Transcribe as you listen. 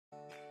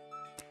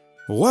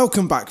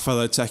Welcome back,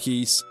 fellow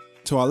techies,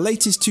 to our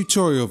latest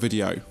tutorial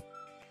video.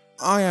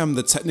 I am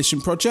the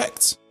Technician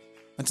Project,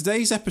 and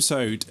today's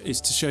episode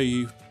is to show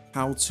you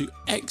how to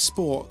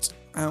export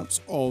out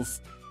of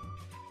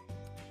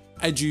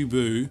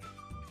Aegisub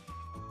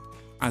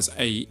as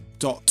a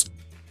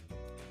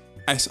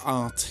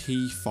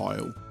 .srt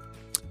file.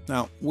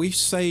 Now, we've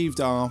saved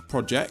our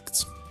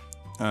project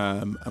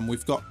and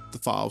we've got the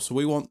file, so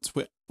we want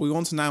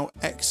to now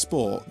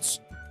export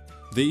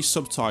these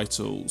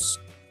subtitles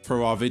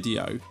for our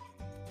video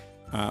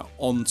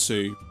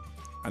onto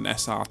an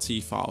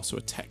SRT file, so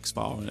a text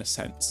file in a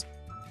sense.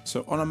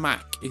 So on a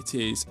Mac it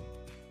is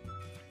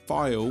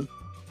File,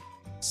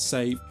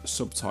 Save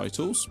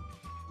Subtitles,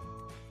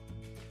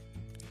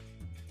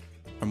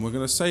 and we're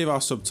going to save our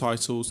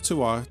subtitles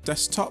to our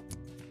desktop,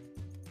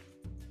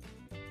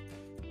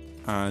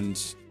 and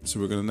so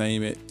we're going to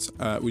name it,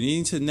 we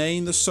need to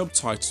name the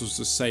subtitles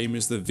the same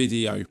as the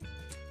video,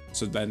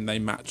 so then they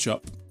match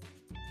up.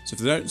 So if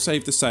they don't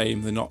save the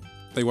same,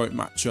 they won't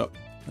match up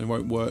and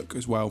won't work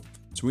as well.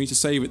 So we need to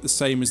save it the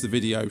same as the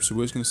video. So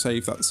we're just going to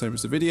save that the same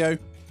as the video.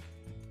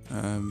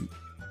 And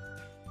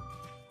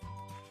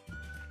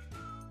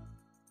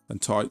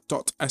type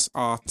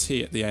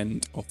 .srt at the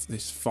end of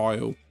this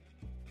file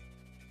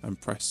and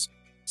press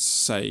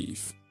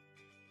save.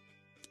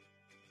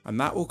 And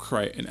that will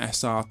create an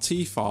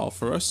SRT file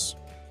for us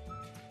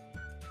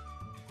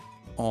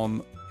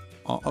on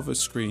our other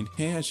screen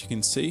here, as you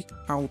can see,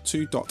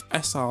 how-to.srt.ass.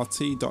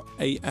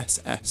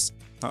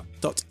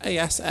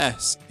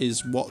 .ass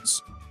is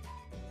what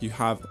you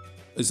have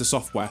as a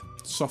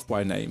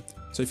software name.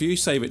 So if you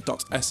save it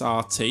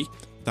 .srt,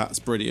 that's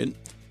brilliant,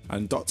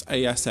 and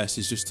 .ass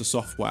is just the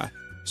software.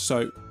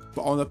 So,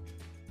 but on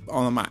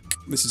a Mac,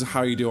 this is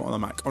how you do it on a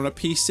Mac. On a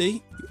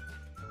PC,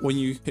 when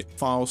you hit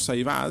File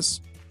Save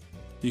As,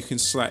 you can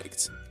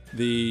select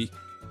the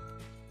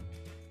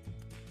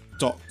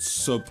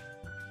 .sub,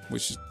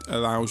 which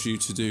allows you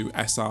to do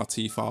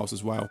SRT files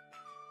as well,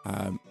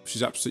 which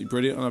is absolutely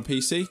brilliant on a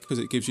PC because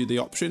it gives you the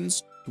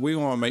options. We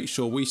want to make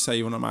sure we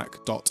save on a Mac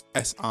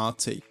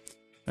 .srt.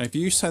 And if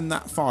you send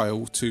that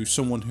file to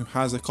someone who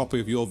has a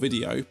copy of your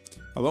video, as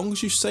long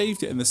as you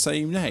saved it in the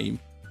same name,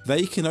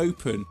 they can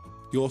open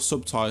your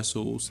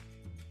subtitles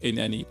in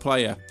any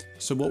player.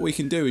 So what we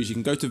can do is you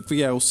can go to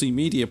VLC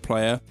Media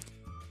Player,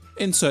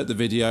 insert the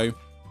video,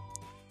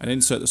 and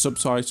insert the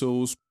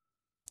subtitles,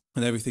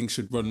 and everything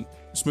should run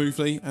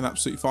smoothly and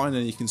absolutely fine.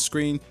 And you can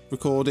screen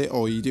record it,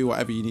 or you do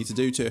whatever you need to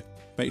do to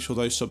make sure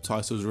those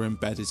subtitles are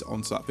embedded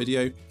onto that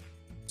video.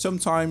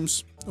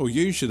 Sometimes, or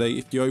usually,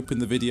 if you open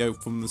the video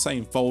from the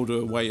same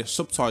folder where your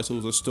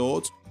subtitles are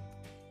stored,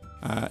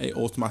 it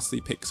automatically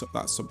picks up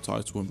that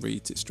subtitle and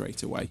reads it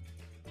straight away.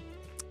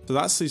 So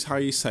that's how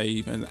you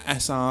save an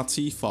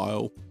SRT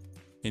file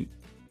in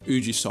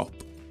Aegisub.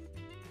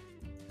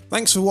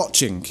 Thanks for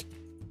watching.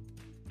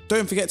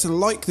 Don't forget to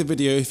like the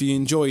video if you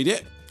enjoyed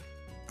it,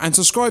 and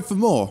subscribe for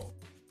more.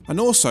 And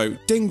also,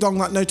 ding dong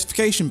that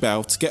notification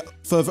bell to get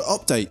further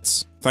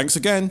updates. Thanks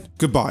again,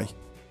 goodbye.